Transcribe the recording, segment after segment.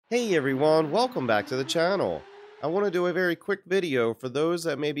Hey everyone, welcome back to the channel. I want to do a very quick video for those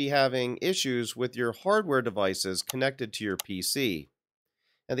that may be having issues with your hardware devices connected to your PC.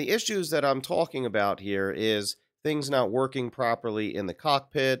 Now the issues that I'm talking about here is things not working properly in the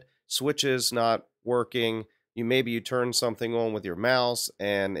cockpit, switches not working, maybe you turn something on with your mouse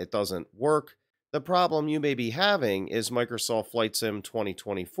and it doesn't work. The problem you may be having is Microsoft Flight Sim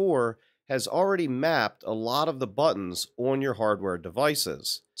 2024 has already mapped a lot of the buttons on your hardware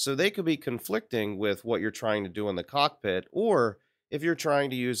devices. So they could be conflicting with what you're trying to do in the cockpit, or if you're trying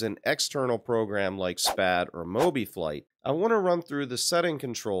to use an external program like SPAD or MobiFlight. I want to run through the setting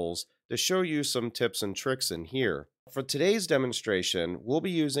controls to show you some tips and tricks in here. For today's demonstration, we'll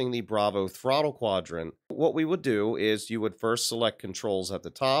be using the Bravo throttle quadrant. What we would do is you would first select controls at the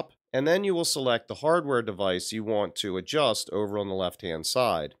top, and then you will select the hardware device you want to adjust over on the left-hand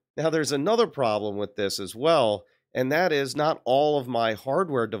side. Now there's another problem with this as well, and that is not all of my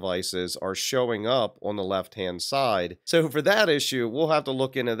hardware devices are showing up on the left-hand side. So for that issue, we'll have to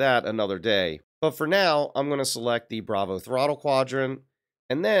look into that another day. But for now, I'm going to select the Bravo throttle quadrant,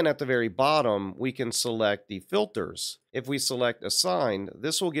 and then at the very bottom, we can select the filters. If we select assigned,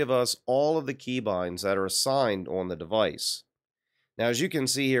 this will give us all of the keybinds that are assigned on the device. Now, as you can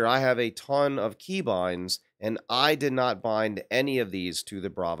see here, I have a ton of keybinds, and I did not bind any of these to the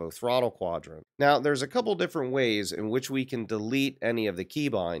Bravo throttle quadrant. Now, there's a couple different ways in which we can delete any of the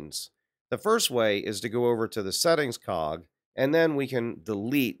keybinds. The first way is to go over to the settings cog, and then we can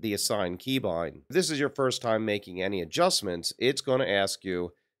delete the assigned keybind. If this is your first time making any adjustments, it's going to ask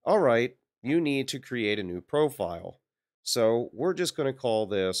you, all right, you need to create a new profile. So we're just going to call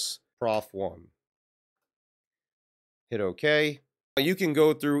this Prof1. Hit OK. You can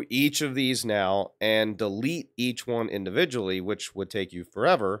go through each of these now and delete each one individually, which would take you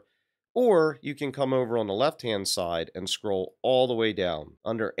forever, or you can come over on the left-hand side and scroll all the way down.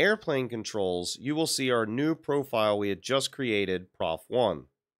 Under Airplane Controls, you will see our new profile we had just created, Prof1.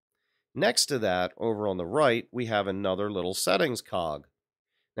 Next to that, over on the right, we have another little settings cog.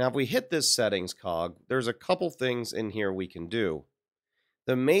 Now, if we hit this settings cog, there's a couple things in here we can do.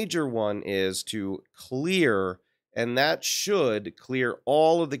 The major one is to clear, and that should clear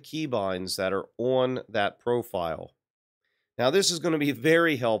all of the keybinds that are on that profile. Now, this is going to be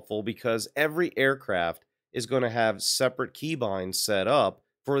very helpful because every aircraft is going to have separate keybinds set up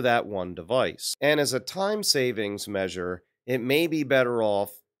for that one device. And as a time savings measure, it may be better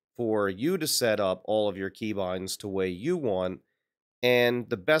off for you to set up all of your keybinds the way you want. And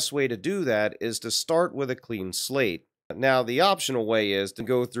the best way to do that is to start with a clean slate. Now, the optional way is to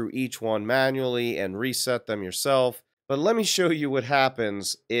go through each one manually and reset them yourself. But let me show you what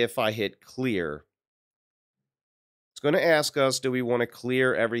happens if I hit clear. It's going to ask us, do we want to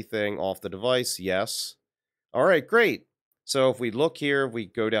clear everything off the device? Yes. All right, great. So if we look here, we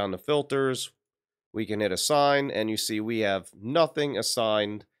go down to filters, we can hit assign, and you see we have nothing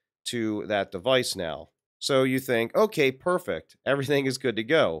assigned to that device now. So you think, okay, perfect. Everything is good to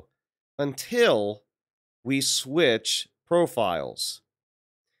go until we switch profiles.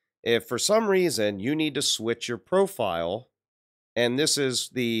 If for some reason you need to switch your profile, and this is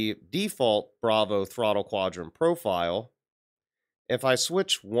the default Bravo throttle quadrant profile, if I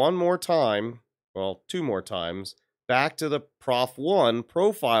switch one more time, well, two more times, back to the Prof1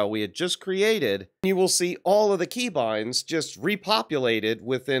 profile we had just created, you will see all of the keybinds just repopulated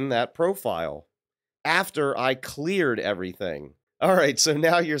within that profile after I cleared everything. All right, so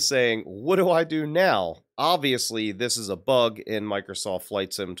now you're saying, what do I do now? Obviously, this is a bug in Microsoft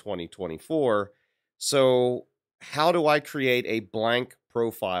Flight Sim 2024. So how do I create a blank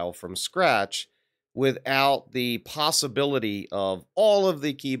profile from scratch without the possibility of all of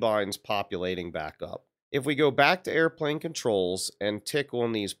the keybinds populating back up? If we go back to Airplane Controls and tick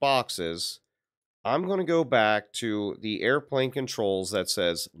on these boxes, I'm going to go back to the Airplane Controls that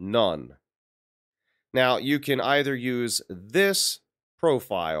says None. Now, you can either use this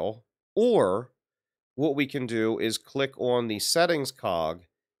profile, or what we can do is click on the settings cog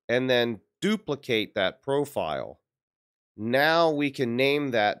and then duplicate that profile. Now we can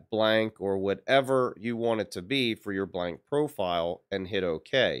name that blank or whatever you want it to be for your blank profile and hit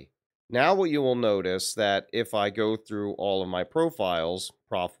OK. Now what you will notice that if I go through all of my profiles,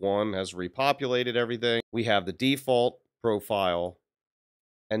 Prof1 has repopulated everything. We have the default profile.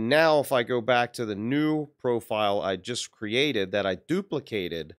 And now if I go back to the new profile I just created that I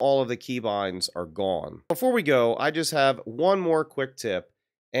duplicated, all of the keybinds are gone. Before we go, I just have one more quick tip.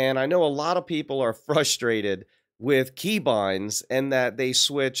 And I know a lot of people are frustrated with keybinds and that they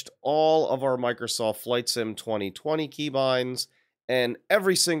switched all of our Microsoft Flight Sim 2020 keybinds and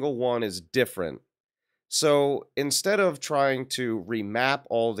every single one is different. So instead of trying to remap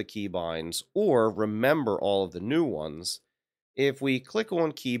all the keybinds or remember all of the new ones, if we click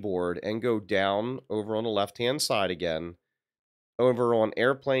on keyboard and go down over on the left hand side again, over on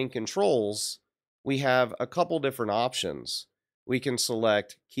airplane controls, we have a couple different options. We can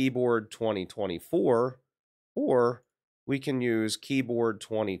select keyboard 2024, or we can use keyboard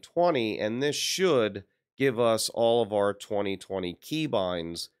 2020, and this should give us all of our 2020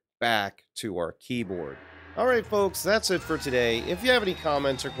 keybinds back to our keyboard. All right, folks, that's it for today. If you have any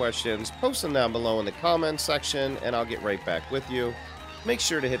comments or questions, post them down below in the comments section, and I'll get right back with you. Make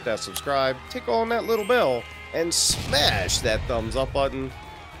sure to hit that subscribe, tick on that little bell, and smash that thumbs up button.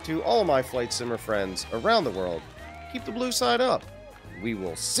 To all my Flight Simmer friends around the world, keep the blue side up. We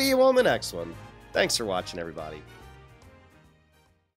will see you on the next one. Thanks for watching, everybody.